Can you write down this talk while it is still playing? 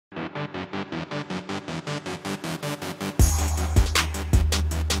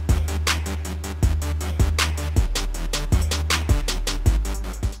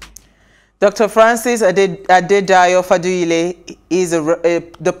Dr. Francis Adedayo Faduyile is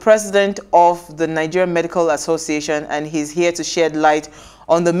the president of the Nigerian Medical Association, and he's here to shed light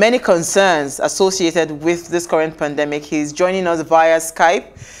on the many concerns associated with this current pandemic. He's joining us via Skype.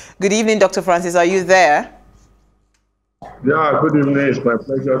 Good evening, Dr. Francis. Are you there? Yeah, good evening. It's my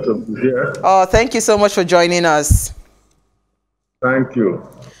pleasure to be here. Oh, thank you so much for joining us. Thank you.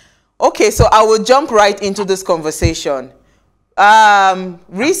 Okay, so I will jump right into this conversation.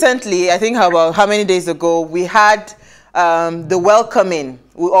 Recently, I think about how many days ago, we had the welcoming,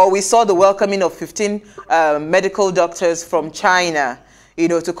 we saw the welcoming of 15 medical doctors from China,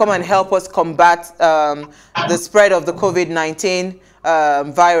 to come and help us combat the spread of the COVID-19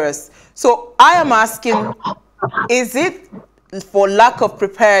 virus. So I am asking, is it for lack of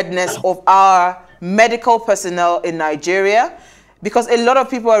preparedness of our medical personnel in Nigeria? Because a lot of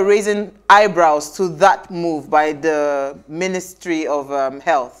people are raising eyebrows to that move by the Ministry of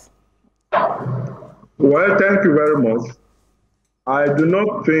Health. Well, thank you very much. I do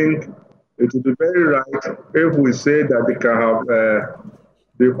not think it would be very right if we say that they can have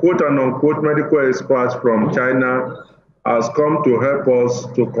the quote-unquote medical experts from China has come to help us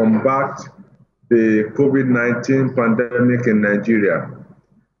to combat the COVID-19 pandemic in Nigeria.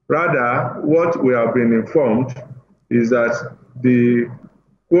 Rather, what we have been informed is that the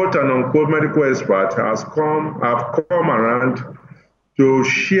quote-unquote medical expert have come around to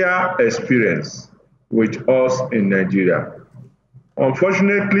share experience with us in Nigeria.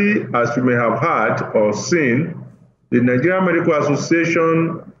 Unfortunately, as you may have heard or seen, the Nigerian Medical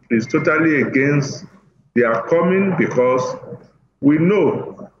Association is totally against their coming, because we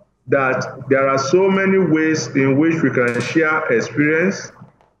know that there are so many ways in which we can share experience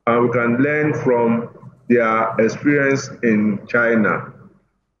and we can learn from their experience in China.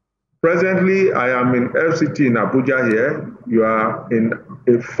 Presently, I am in FCT in Abuja here. You are in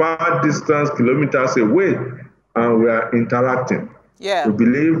a far distance, kilometers away, and we are interacting. Yeah. We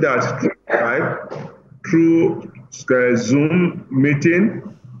believe that through Skype, through Zoom meeting,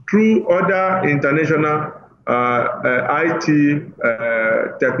 through other international IT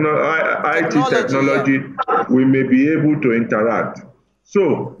technology, we may be able to interact.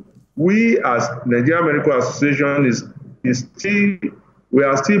 So, we as Nigerian Medical Association we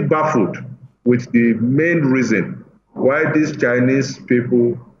are still baffled with the main reason why these Chinese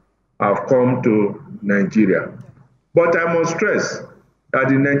people have come to Nigeria. But I must stress that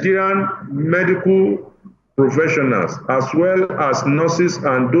the Nigerian medical professionals, as well as nurses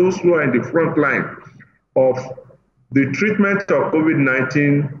and those who are in the front line of the treatment of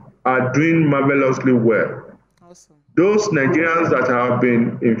COVID-19, are doing marvelously well. Awesome. Those Nigerians that have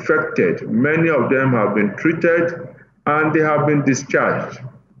been infected, many of them have been treated and they have been discharged.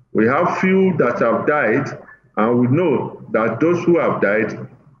 We have few that have died, and we know that those who have died,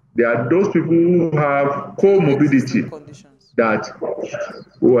 they are those people who have comorbidity that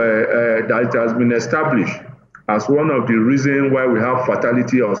has been established as one of the reasons why we have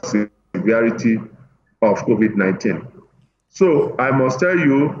fatality or severity of COVID-19. So I must tell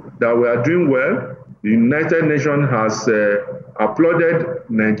you that we are doing well. The United Nations has applauded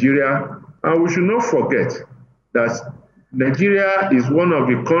Nigeria, and we should not forget that Nigeria is one of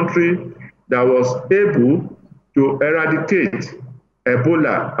the countries that was able to eradicate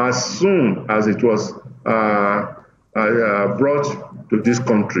Ebola as soon as it was brought to this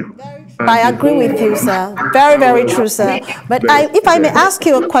country. I agree with you, sir. Very, very true, sir. But if I may ask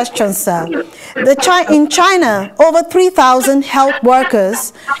you a question, sir. In China, over 3,000 health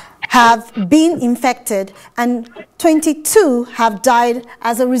workers have been infected, and 22 have died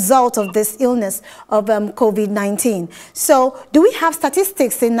as a result of this illness of COVID-19. So do we have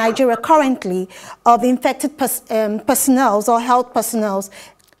statistics in Nigeria currently of infected personnel or health personnel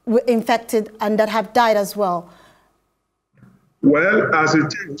infected and that have died as well? Well, as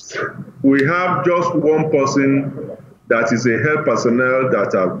it is, we have just one person that is a health personnel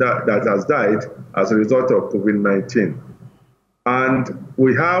that has died as a result of COVID-19. And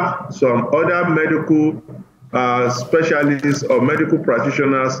we have some other medical specialists or medical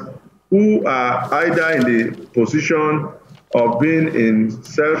practitioners who are either in the position of being in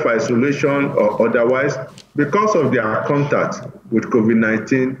self-isolation or otherwise because of their contact with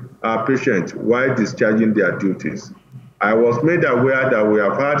COVID-19 patients while discharging their duties. I was made aware that we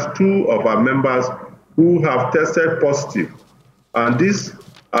have had 2 of our members who have tested positive, and these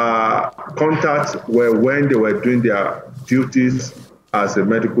contacts were when they were doing their duties as a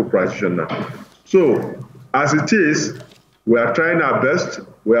medical practitioner. So, as it is, we are trying our best.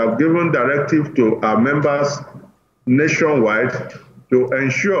 We have given directive to our members nationwide to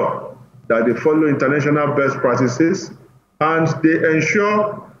ensure that they follow international best practices, and they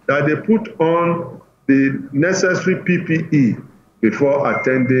ensure that they put on the necessary PPE before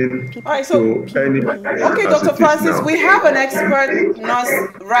attending to any Okay, Dr. Francis, we have an expert nurse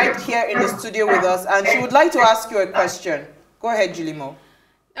right here in the studio with us, and she would like to ask you a question. Go ahead, Julimo.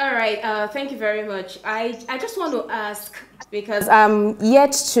 All right, thank you very much. I just want to ask, because I'm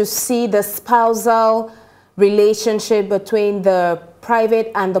yet to see the spousal relationship between the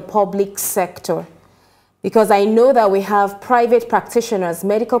private and the public sector. Because I know that we have private practitioners,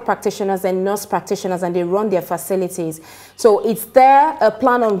 medical practitioners and nurse practitioners, and they run their facilities. So is there a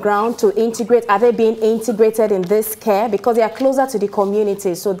plan on ground to integrate? Are they being integrated in this care? Because they are closer to the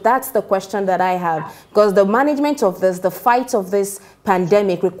community. So that's the question that I have. Because the management of this, the fight of this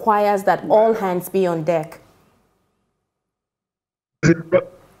pandemic requires that all hands be on deck. It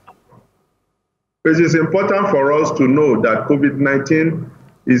is important for us to know that COVID-19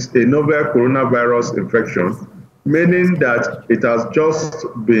 is a novel coronavirus infection, meaning that it has just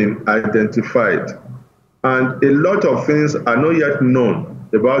been identified. And a lot of things are not yet known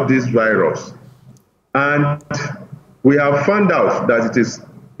about this virus. And we have found out that it is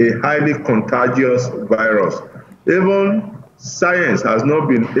a highly contagious virus. Even science has not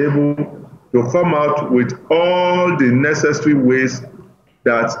been able to come out with all the necessary ways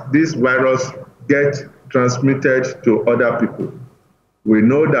that this virus gets transmitted to other people. We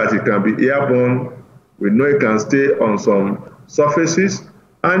know that it can be airborne, we know it can stay on some surfaces,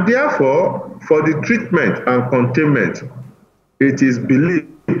 and therefore, for the treatment and containment, it is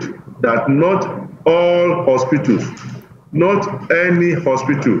believed that not all hospitals, not any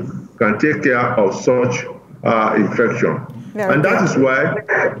hospital can take care of such infection. And that is why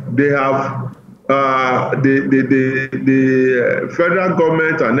they have the federal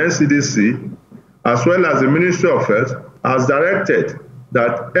government and NCDC, as well as the Ministry of Health, has directed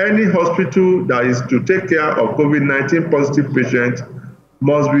that any hospital that is to take care of COVID-19 positive patients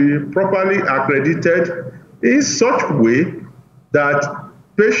must be properly accredited in such a way that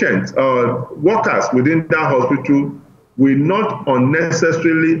patients or workers within that hospital will not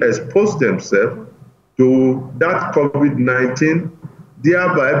unnecessarily expose themselves to that COVID-19,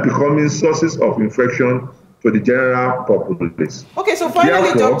 thereby becoming sources of infection to the general populace. Okay, so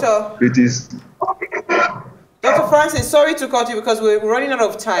finally, therefore, Doctor, it is... Dr. Francis, sorry to cut you because we're running out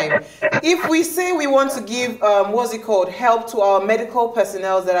of time. If we say we want to give, help to our medical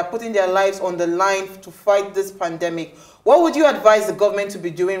personnel that are putting their lives on the line to fight this pandemic, what would you advise the government to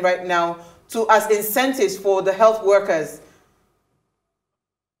be doing right now as incentives for the health workers?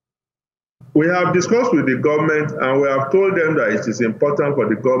 We have discussed with the government and we have told them that it is important for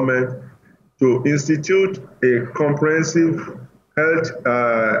the government to institute a comprehensive health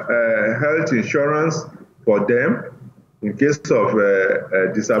insurance for them in case of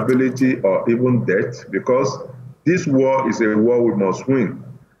disability or even death, because this war is a war we must win.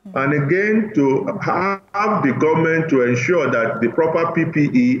 And again, to have the government to ensure that the proper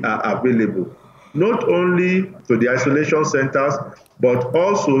PPE are available, not only to the isolation centers, but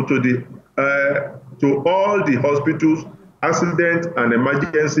also to all the hospitals, accident and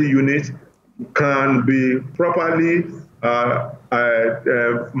emergency units can be properly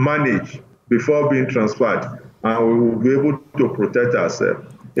managed before being transferred, and we will be able to protect ourselves.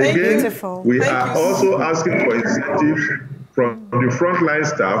 Again, we are also asking for incentives from the frontline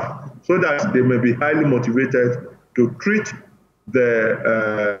staff so that they may be highly motivated to treat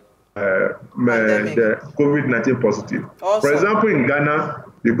the COVID-19 positive. Awesome. For example, in Ghana,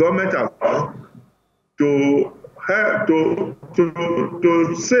 the government has to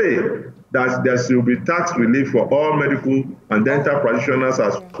say that there should be tax relief for all medical and dental practitioners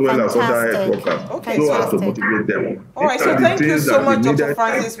as well as other health workers, so as to motivate them. All right, so thank you so much, Dr.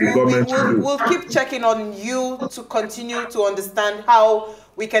 Francis. We'll keep checking on you to continue to understand how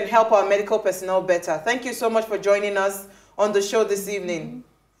we can help our medical personnel better. Thank you so much for joining us on the show this evening.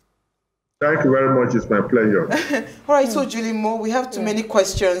 Thank you very much. It's my pleasure. All right, so Julie Mo, we have too many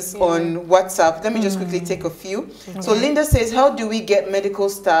questions on WhatsApp. Let me just quickly take a few. So Linda says, how do we get medical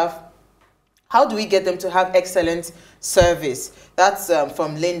staff? How do we get them to have excellent service? That's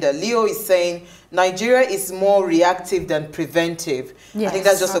from Linda. Leo is saying, Nigeria is more reactive than preventive. Yes, I think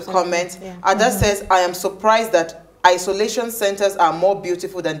that's just a comment. Yeah. Ada says, I am surprised that isolation centers are more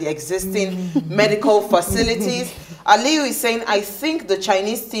beautiful than the existing medical facilities. Aliyu is saying, I think the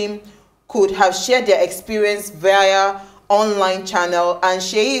Chinese team could have shared their experience via online channel. And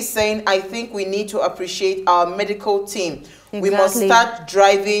Shei is saying, I think we need to appreciate our medical team. Exactly. We must start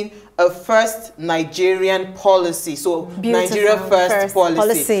driving a first Nigerian policy. So beautiful. Nigeria first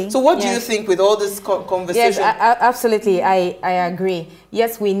policy. So what do you think with all this conversation? Yes, absolutely. I agree.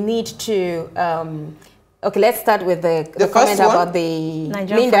 Yes, we need to Okay, let's start with the comment about the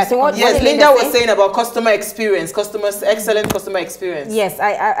Linda. So yes, Linda was saying about customer experience, excellent customer experience. Yes,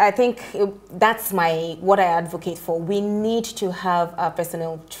 I think that's what I advocate for. We need to have our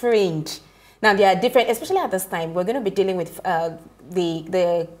personnel trained. Now, there are different, especially at this time, we're going to be dealing with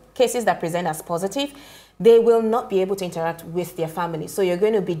the cases that present as positive. They will not be able to interact with their family. So you're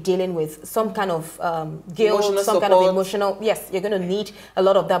going to be dealing with some kind of guilt, some kind of emotional, yes, you're going to need a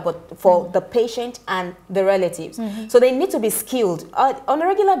lot of that, but for the patient and the relatives. So they need to be skilled. On a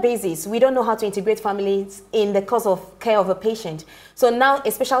regular basis, we don't know how to integrate families in the course of care of a patient. So now a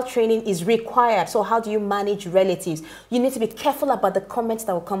special training is required. So how do you manage relatives? You need to be careful about the comments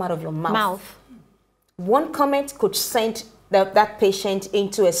that will come out of your mouth. One comment could send that patient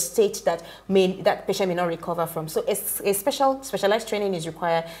into a state that patient may not recover from. So a specialized training is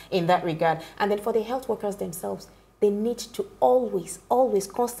required in that regard. And then for the health workers themselves, they need to always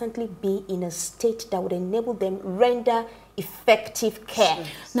constantly be in a state that would enable them render effective care.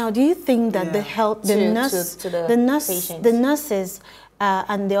 Now, do you think that the nurses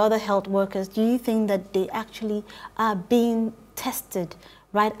and the other health workers, do you think that they actually are being tested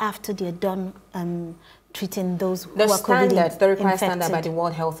right after they're done treating those who are COVID infected? The required standard by the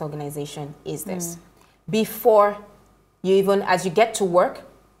World Health Organization is this. Before you even, as you get to work,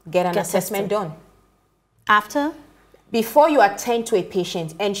 get an assessment done. After? Before you attend to a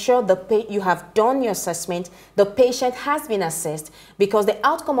patient, ensure you have done your assessment, the patient has been assessed, because the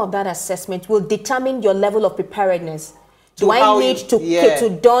outcome of that assessment will determine your level of preparedness. Do I need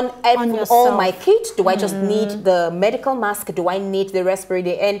to don all my kit? Do I just need the medical mask? Do I need the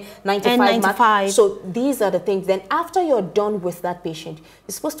respirator N95 mask? So these are the things. Then after you're done with that patient,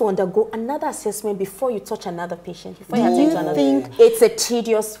 you're supposed to undergo another assessment before you touch another patient. Before you attend to another. It's a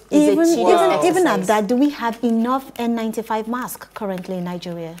tedious exercise. Even at that, do we have enough N95 masks currently in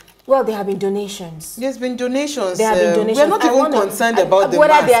Nigeria? Well, there have been donations. There's been donations. There have been donations. We're not even concerned about the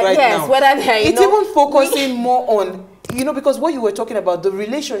masks right now. It's even focusing more on, because what you were talking about, the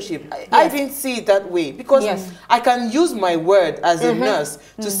relationship, I didn't see it that way. Because I can use my word as a nurse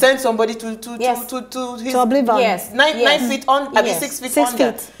to send somebody to his oblivion. 9 feet on, 6 feet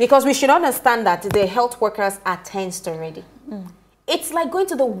under. Because we should understand that the health workers are tensed already. It's like going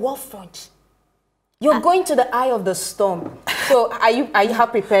to the war front. You're going to the eye of the storm. So are you how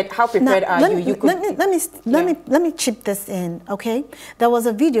prepared are you? Let me chip this in, okay? There was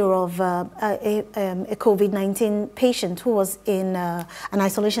a video of a COVID-19 patient who was in an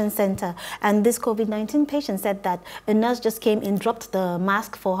isolation center, and this COVID-19 patient said that a nurse just came in, dropped the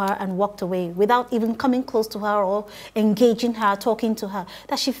mask for her and walked away without even coming close to her or engaging her, talking to her,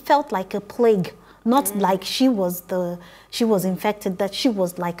 that she felt like a plague. Not like she was infected, that she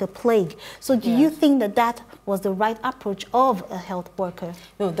was like a plague. So do you think that was the right approach of a health worker?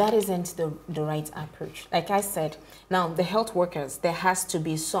 No, that isn't the right approach. Like I said, now the health workers, there has to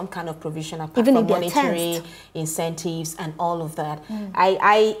be some kind of provision apart from monetary incentives and all of that.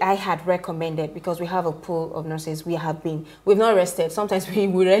 I had recommended, because we have a pool of nurses, we've not rested. Sometimes we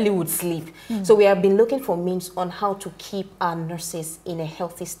really would sleep. So we have been looking for means on how to keep our nurses in a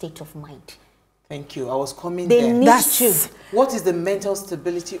healthy state of mind. Thank you. I was coming there. What is the mental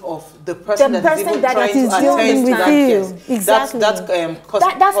stability of the person that is even trying to attend to that case? Exactly.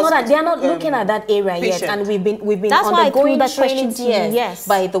 They are not looking at that area yet, and we've been undergoing trainings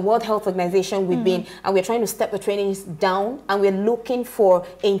by the World Health Organization. And we're trying to step the trainings down, and we're looking for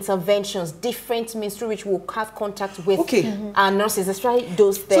interventions, different means through which we'll have contact with our nurses, especially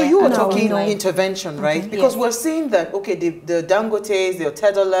those there. So you were talking intervention, right? Because we're seeing that the Dangotes, the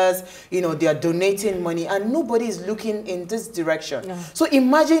Adedayo, they are donating money, and nobody is looking in this direction. So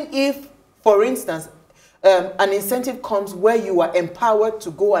imagine if, for instance, an incentive comes where you are empowered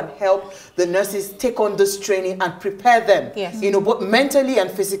to go and help the nurses take on this training and prepare them, both mentally and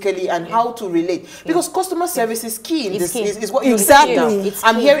physically, and how to relate. Because customer service is key in this. Is what you're saying now.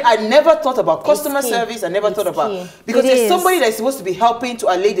 I'm hearing. I never thought about customer service. I never thought about, because there's somebody that's supposed to be helping to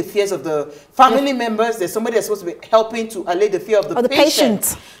allay the fears of the family members. There's somebody that's supposed to be helping to allay the fear of the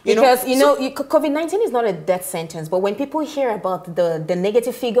patient. Because COVID-19 is not a death sentence, but when people hear about the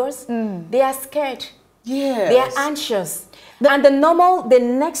negative figures, they are scared. Yeah, they are anxious. And the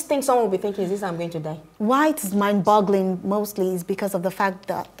next thing someone will be thinking is this: I'm going to die. Why it is mind-boggling mostly is because of the fact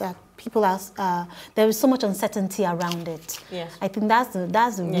that people are there is so much uncertainty around it. Yes. I think that's the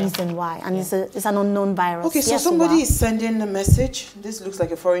reason why, and it's an unknown virus. Okay, so somebody is sending a message. This looks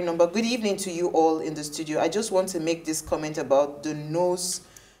like a foreign number. Good evening to you all in the studio. I just want to make this comment about the nose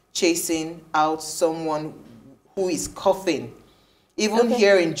chasing out someone who is coughing. Even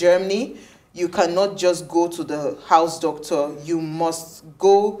here in Germany, you cannot just go to the house doctor. You must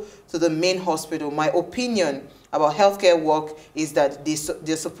go to the main hospital. My opinion about healthcare work is that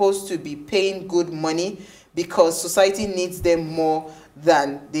they're supposed to be paying good money because society needs them more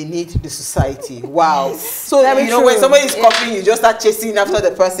than they need the society. Wow. So, you know, when somebody is coughing, you just start chasing after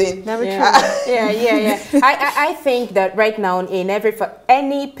the person. I think that right now, in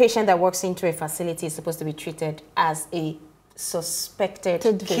any patient that walks into a facility is supposed to be treated as a suspected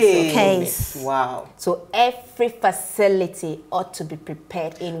case. Wow. So every facility ought to be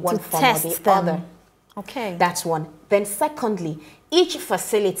prepared in one form or the other. Okay. That's one. Then secondly, each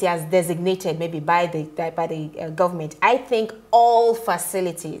facility as designated maybe by the government, I think all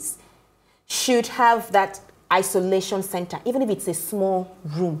facilities should have that isolation center, even if it's a small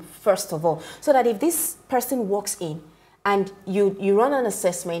room, first of all, so that if this person walks in and you run an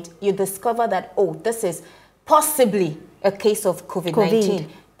assessment, you discover that, oh, this is possibly a case of COVID-19,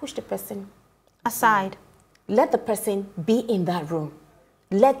 push the person aside. Let the person be in that room.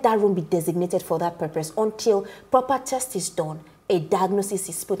 Let that room be designated for that purpose until proper test is done, a diagnosis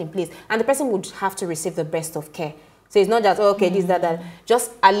is put in place, and the person would have to receive the best of care. So it's not just, oh, okay, this, that.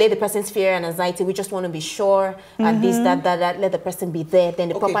 Just allay the person's fear and anxiety. We just want to be sure, and this, that. Let the person be there. Then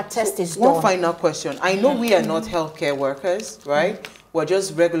the proper test is done. One final question. I know we are not healthcare workers, right? We're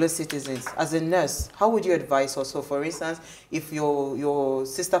just regular citizens. As a nurse, how would you advise us? So, for instance, if your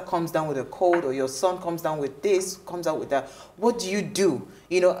sister comes down with a cold, or your son comes down with this, comes out with that, what do you do?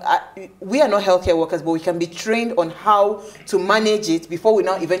 You know, we are not healthcare workers, but we can be trained on how to manage it before we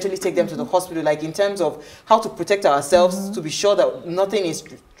now eventually take them to the hospital, like in terms of how to protect ourselves to be sure that nothing is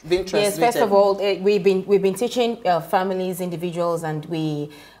being transmitted. Yes, first of all, we've been teaching families, individuals, and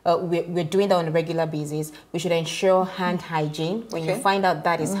we're doing that on a regular basis. We should ensure hand hygiene. When you find out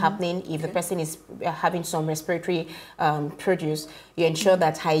that is happening, if the person is having some respiratory produce, you ensure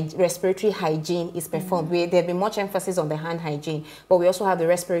that respiratory hygiene is performed. There's been much emphasis on the hand hygiene, but we also have the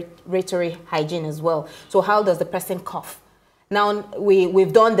respiratory hygiene as well. So how does the person cough? Now,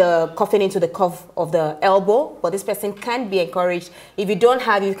 we've done the coughing into the cuff of the elbow, but this person can be encouraged. If you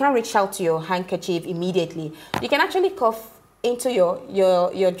can't reach out to your handkerchief immediately, you can actually cough into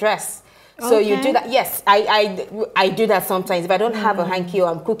your dress. So you do that. Yes, I do that sometimes. If I don't have a hanky or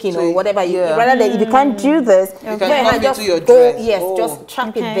I'm cooking or whatever, rather than if you can't do this, you can just into your dress. Yes, just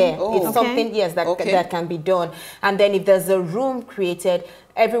trap it there. It's something that can be done. And then if there's a room created,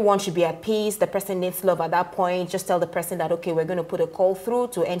 everyone should be at peace. The person needs love at that point. Just tell the person that, okay, we're going to put a call through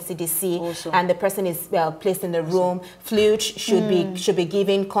to NCDC, and the person is placed in the room. Fluids should be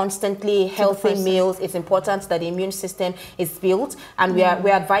given constantly. Healthy meals. It's important that the immune system is built, and we're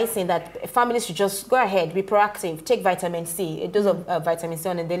advising that families should just go ahead, be proactive, take vitamin C. A dose of vitamin C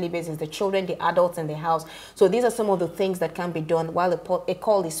on a daily basis. The children, the adults in the house. So these are some of the things that can be done while a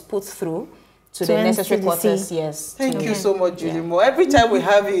call is put through to the necessary quarters. Yes. Thank you so much, Julie Mo. Every time we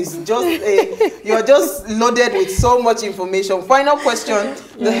have you, it's just you're just loaded with so much information. Final question: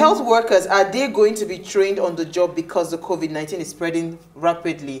 the health workers, are they going to be trained on the job because the COVID-19 is spreading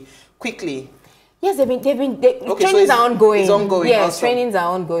rapidly, quickly? Yes, trainings are ongoing. It's ongoing. Yes, awesome. Trainings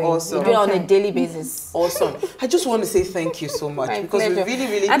are ongoing. Awesome. We do it on a daily basis. Awesome. I just want to say thank you so much because we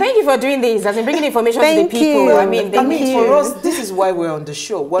really and thank you for doing this. As in bringing information to the people. I mean, for us, this is why we're on the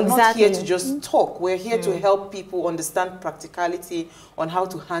show. We're not here to just talk. We're here to help people understand practicality on how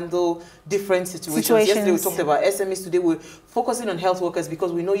to handle different situations. Yesterday we talked about SMEs. Today we're focusing on health workers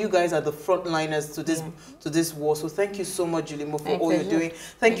because we know you guys are the frontliners to this war. So thank you so much, Julie Mo, for all you're doing.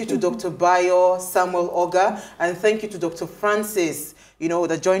 Thank you to Dr. Bayo, Samuel Oga, and thank you to Dr. Francis,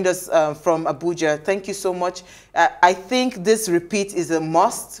 that joined us from Abuja. Thank you so much. I think this repeat is a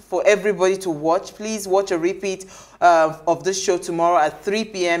must for everybody to watch. Please watch a repeat of this show tomorrow at 3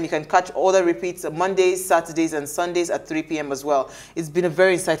 p.m. You can catch all the repeats Mondays, Saturdays, and Sundays at 3 p.m. as well. It's been a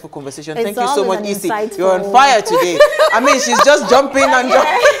very insightful conversation. Thank you so much, Isi. You're on fire today. I mean, she's just jumping and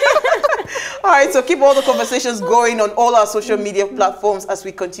jumping. All right, so keep all the conversations going on all our social media platforms as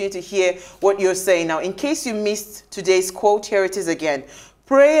we continue to hear what you're saying. Now, in case you missed today's quote, here it is again.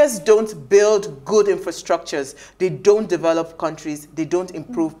 Prayers don't build good infrastructures. They don't develop countries. They don't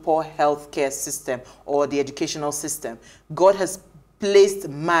improve poor healthcare system or the educational system. God has placed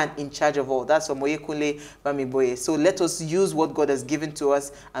man in charge of all. That's from Oyekunle Bamiboye. So let us use what God has given to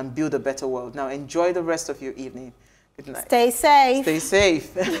us and build a better world. Now, enjoy the rest of your evening. Good night. Stay safe. Stay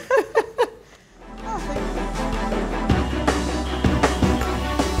safe.